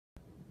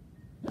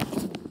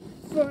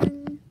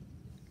fun.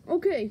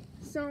 Okay,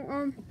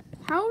 so,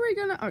 how are we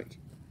gonna,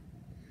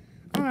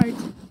 alright,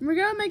 we're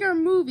gonna make our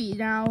movie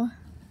now.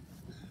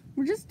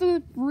 We're just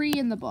the three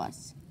in the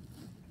bus.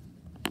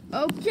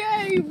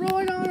 Okay,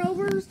 rolling on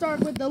over, start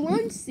with the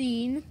lunch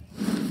scene.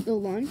 The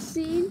lunch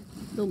scene?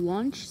 The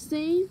lunch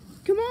scene?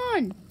 Come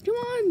on! Come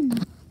on!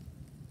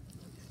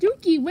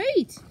 Dookie,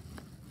 wait!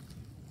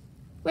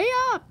 Wait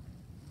up!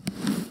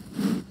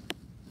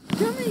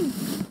 Coming!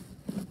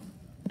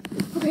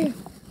 Okay,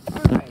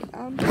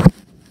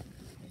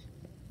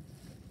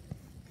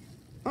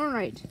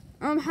 alright,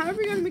 how are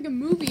we gonna make a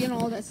movie and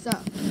all that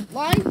stuff?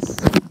 Lights?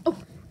 Oh!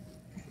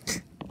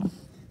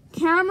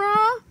 Camera?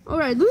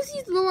 Alright,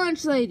 Lucy's the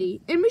lunch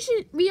lady, and we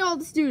should be all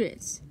the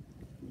students.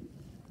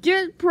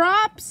 Just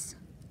props?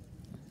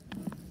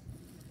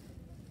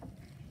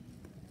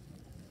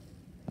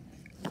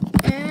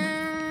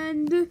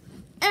 And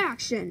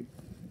action.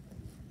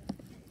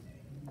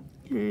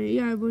 Okay,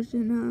 yeah, I was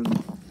in,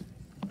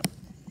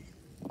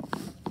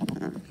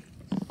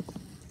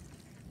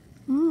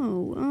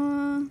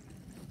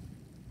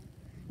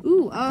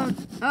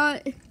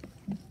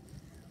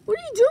 what are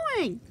you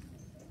doing?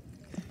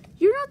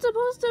 You're not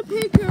supposed to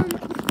pick,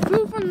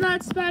 food from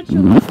that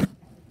spatula.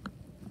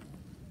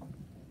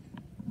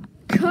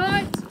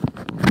 Cut.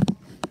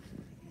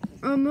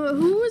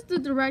 Who is the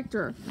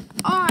director?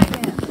 I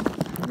am.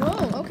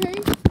 Whoa, okay.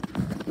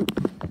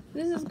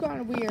 This is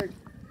kind of weird.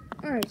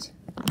 Alright.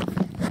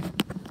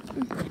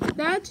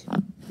 That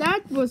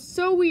was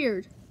so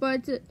weird.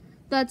 But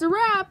that's a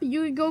wrap.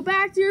 You can go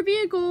back to your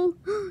vehicle.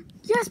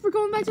 Yes, we're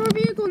going back to our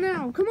vehicle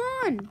now. Come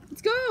on.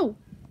 Let's go.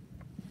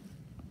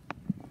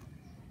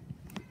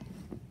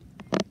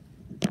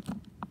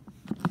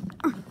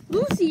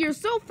 Lucy, you're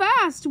so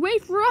fast.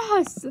 Wait for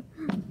us.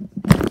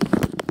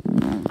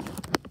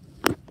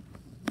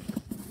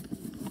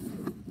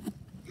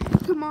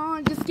 Come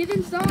on, just get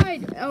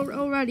inside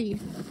already.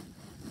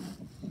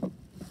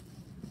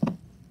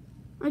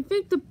 I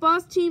think the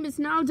bus team is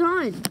now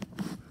done.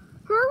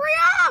 Hurry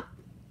up!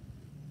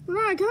 We're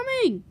not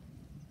coming.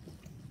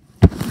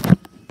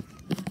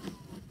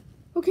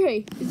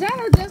 Okay, is that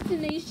our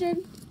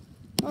destination?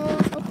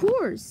 Of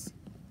course.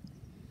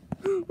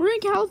 We're in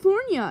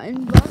California,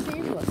 in Los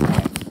Angeles.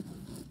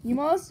 You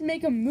must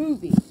make a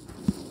movie.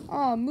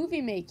 Oh,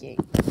 movie making.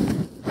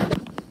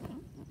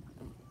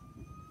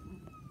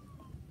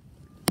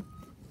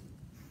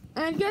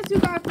 And guess who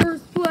got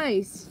first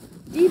place?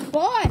 The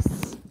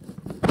bus!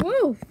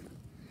 Woof!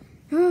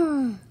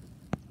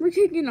 We're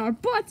kicking our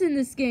butts in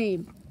this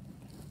game.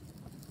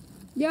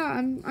 Yeah,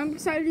 I'm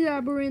excited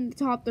that we're in the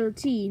top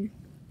 13.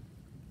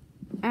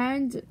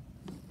 And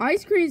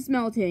ice cream's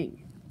melting.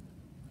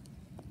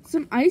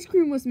 Some ice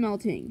cream was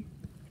melting.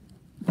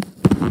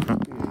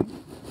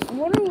 I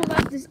wonder who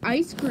liked this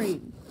ice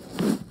cream.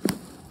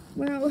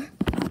 Well,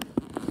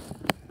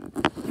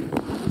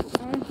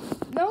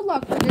 no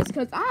luck for this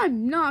because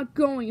I'm not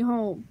going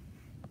home.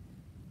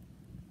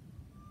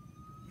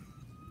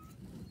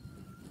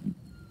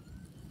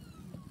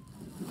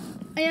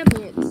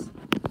 Ambulance.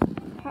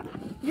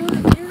 You're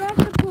not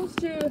supposed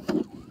to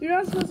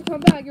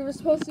come back. You were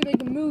supposed to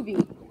make a movie.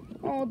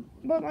 Oh,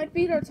 but my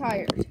feet are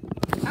tired.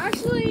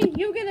 Actually,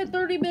 you get a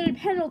 30-minute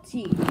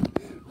penalty.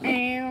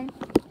 And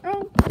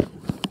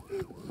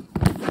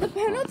the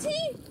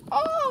penalty?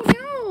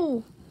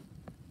 Oh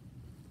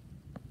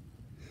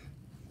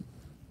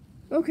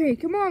no! Okay,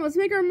 come on, let's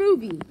make our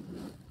movie.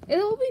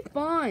 It'll be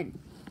fun.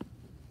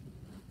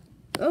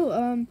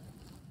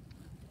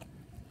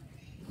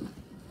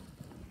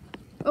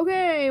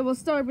 Okay, we'll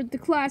start with the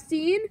class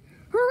scene.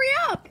 Hurry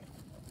up!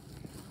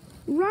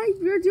 Right,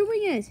 we're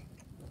doing it.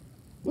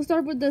 We'll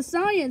start with the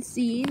science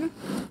scene.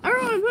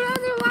 Everyone, put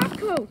on their lab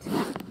coat.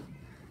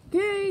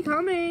 Okay,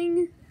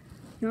 coming.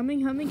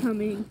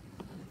 Coming.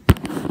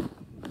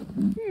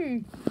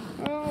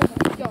 Oh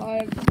my god,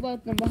 I just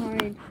left them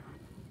behind.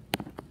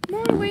 Come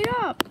on, wait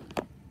up.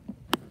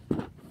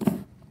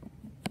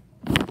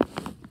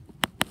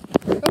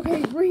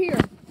 Okay, we're here.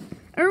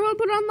 Everyone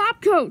put on lab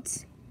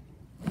coats.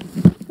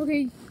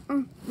 Okay,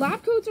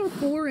 lab coats are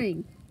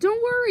boring.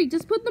 Don't worry,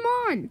 just put them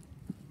on.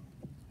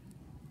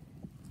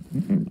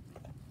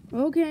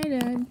 Okay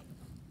then.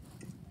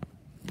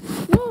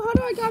 Whoa, how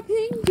do I got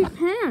pink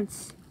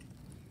pants?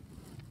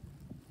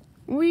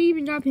 We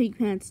even got pink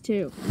pants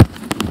too.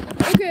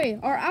 Okay,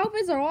 our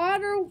outfits are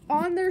all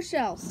on their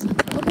shelves.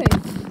 Okay,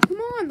 come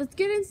on, let's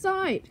get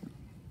inside.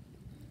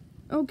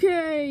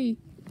 Okay.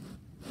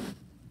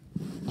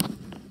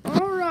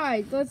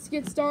 Alright, let's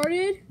get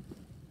started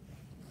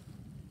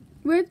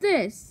with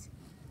this.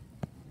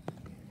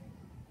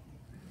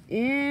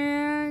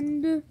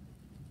 And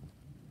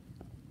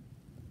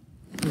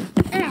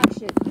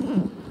action.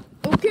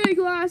 Okay,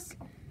 class,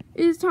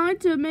 it is time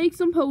to make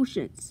some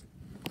potions.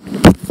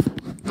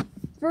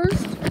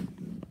 First,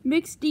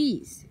 mix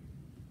these.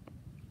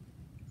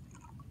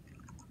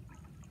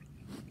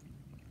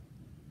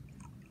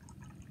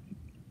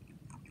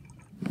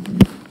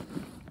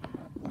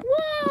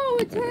 Whoa,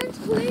 it turns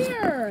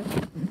clear.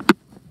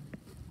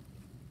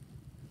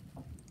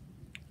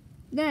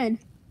 Then,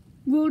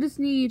 we'll just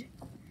need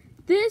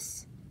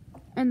this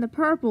and the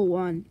purple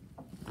one.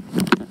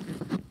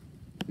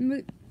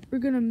 We're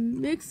gonna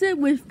mix it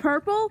with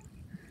purple,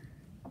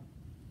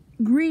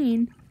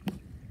 green,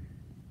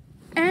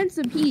 and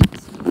some heat.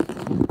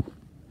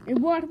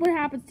 And what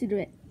happens to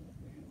it?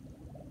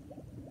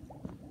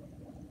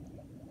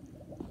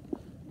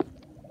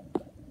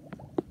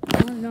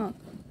 I don't know.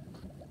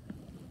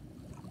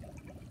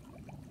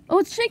 Oh,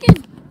 it's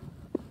shaking!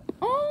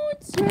 Oh,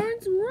 it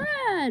turns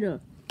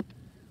red!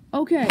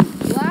 Okay,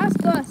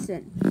 last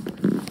lesson.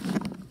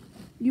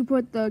 You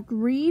put the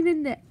green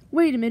in the...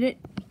 Wait a minute.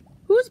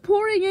 Who's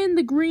pouring in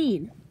the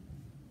green?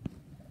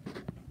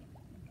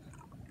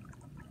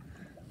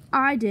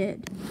 I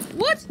did.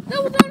 What?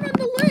 That was not on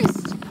the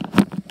list!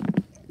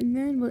 And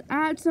then we'll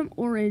add some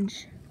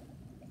orange.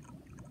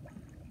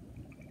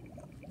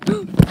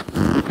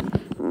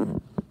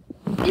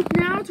 It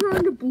now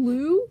turned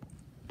blue?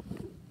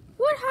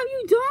 What have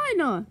you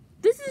done?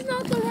 This is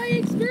not the right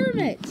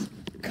experiment.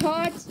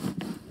 Cut.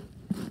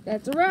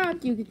 That's a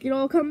wrap. You can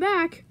all come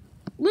back.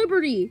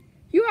 Liberty,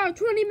 you have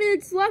 20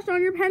 minutes left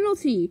on your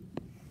penalty.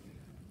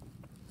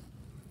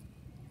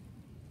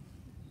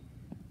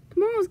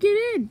 Come on, let's get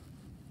in.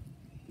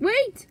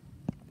 Wait.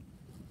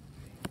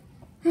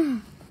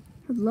 I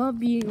love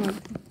being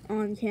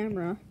on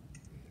camera.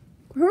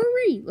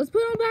 Hurry, let's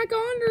put on back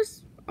on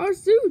our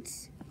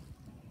suits.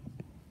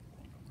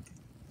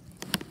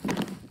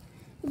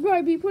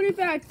 Right, we put it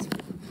back.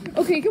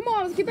 Okay, come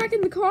on, let's get back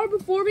in the car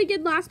before we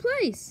get last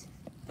place.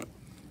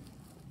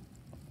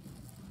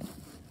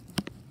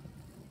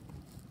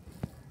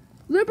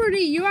 Liberty,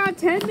 you have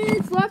 10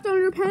 minutes left on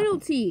your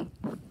penalty.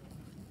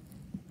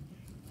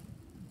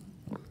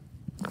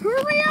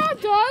 Hurry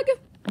up, Doug!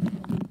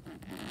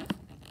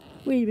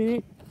 Wait a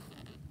minute.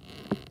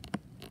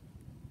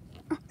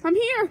 I'm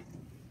here.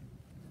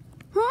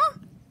 Huh?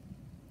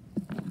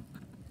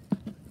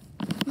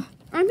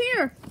 I'm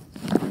here.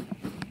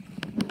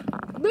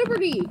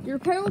 Liberty, your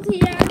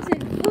penalty ends in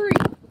 3,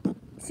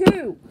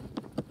 2,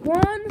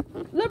 1.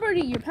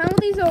 Liberty, your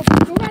penalty's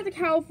over. Go back to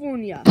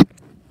California.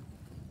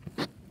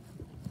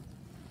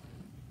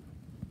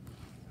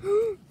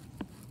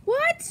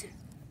 What?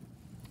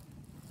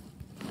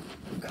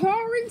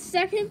 Car in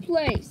second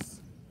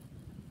place.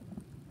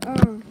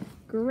 Oh,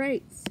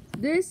 great.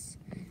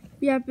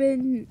 We have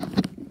been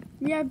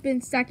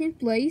second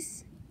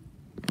place.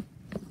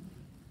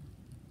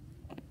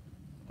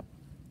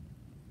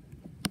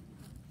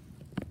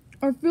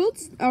 Our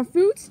food's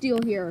still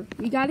here.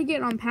 We gotta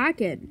get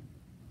unpacking.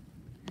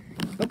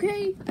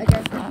 Okay, I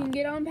guess we can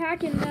get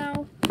unpacking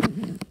now.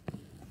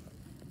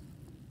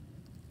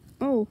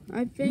 Oh,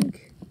 I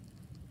think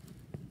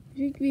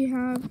we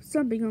have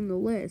something on the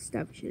list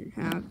that we should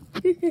have.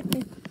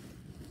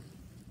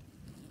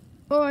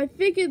 Oh, I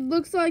think it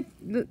looks like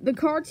the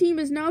car team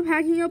is now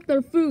packing up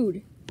their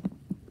food.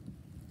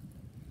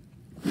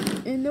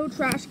 And no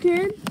trash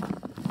can.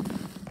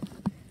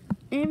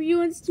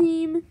 Ambulance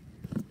team.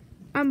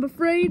 I'm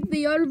afraid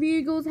the other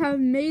vehicles have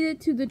made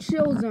it to the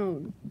chill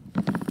zone.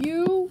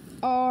 You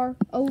are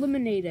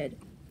eliminated.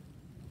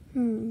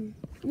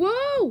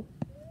 Whoa!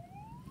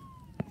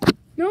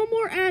 No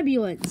more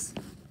ambulance.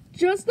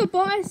 Just the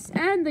bus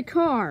and the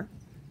car.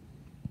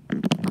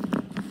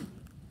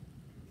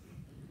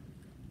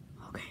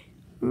 Okay.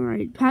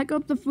 Alright, pack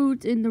up the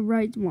foods in the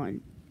right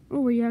one.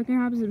 Oh, yeah, I can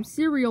have some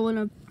cereal in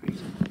a...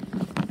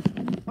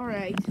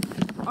 Alright.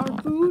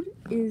 Our food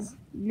is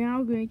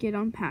now going to get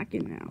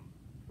unpacking now.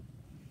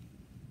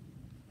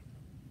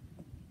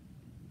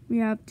 We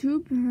have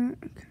 2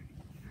 pack.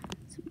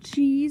 Some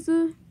cheese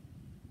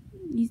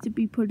needs to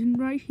be put in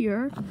right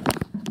here.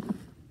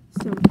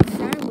 Some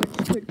sandwich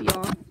could be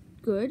off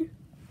good.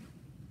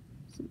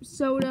 Some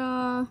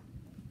soda.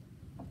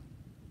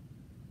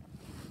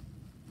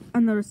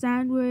 Another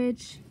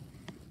sandwich.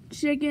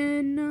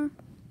 Chicken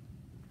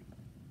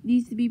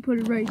needs to be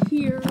put right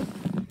here.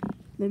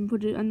 Then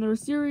put it another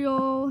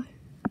cereal.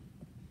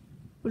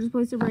 We'll just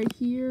place it right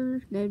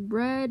here. Then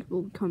bread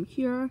will come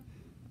here.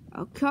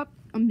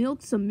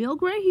 Some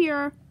milk right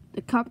here.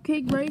 The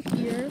cupcake right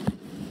here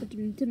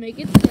to make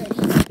it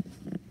steady.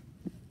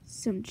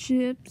 Some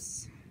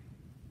chips.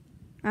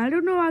 I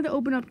don't know how to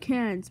open up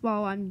cans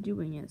while I'm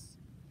doing this.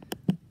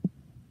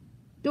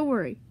 Don't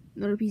worry.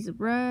 Another piece of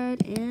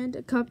bread and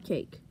a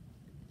cupcake.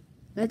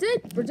 That's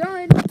it. We're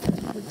done.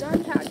 We're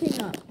done packing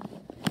up.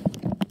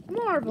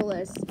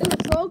 Marvelous. It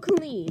looks all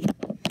clean.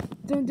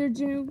 Dun dun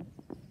dun.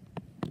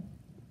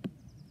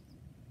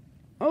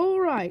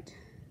 Alright.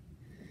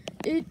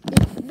 It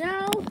is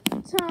now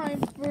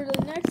time for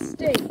the next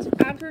state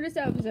after this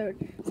episode.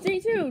 Stay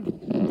tuned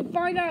to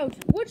find out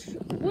which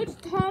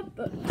top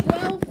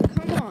 12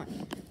 come on.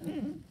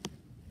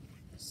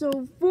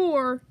 So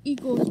 4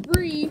 equals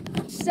 3,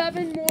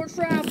 7 more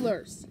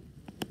travelers.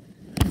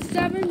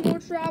 7 more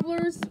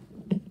travelers.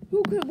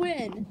 Who could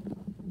win?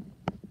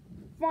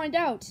 Find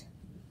out.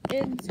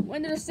 And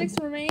when there's 6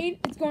 remain,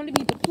 it's going to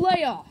be the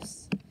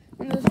playoffs.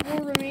 When there's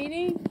 4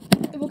 remaining,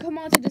 it will come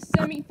on to the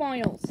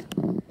semifinals.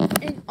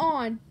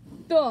 And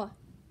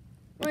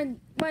when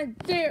when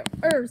there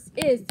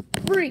is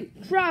 3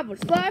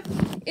 travelers left,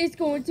 it's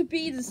going to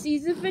be the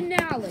season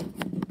finale.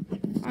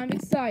 I'm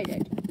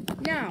excited.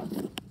 Now,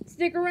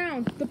 stick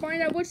around to find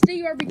out which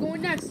day are we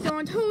going next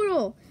on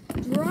Total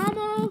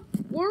Drama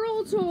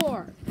World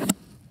Tour.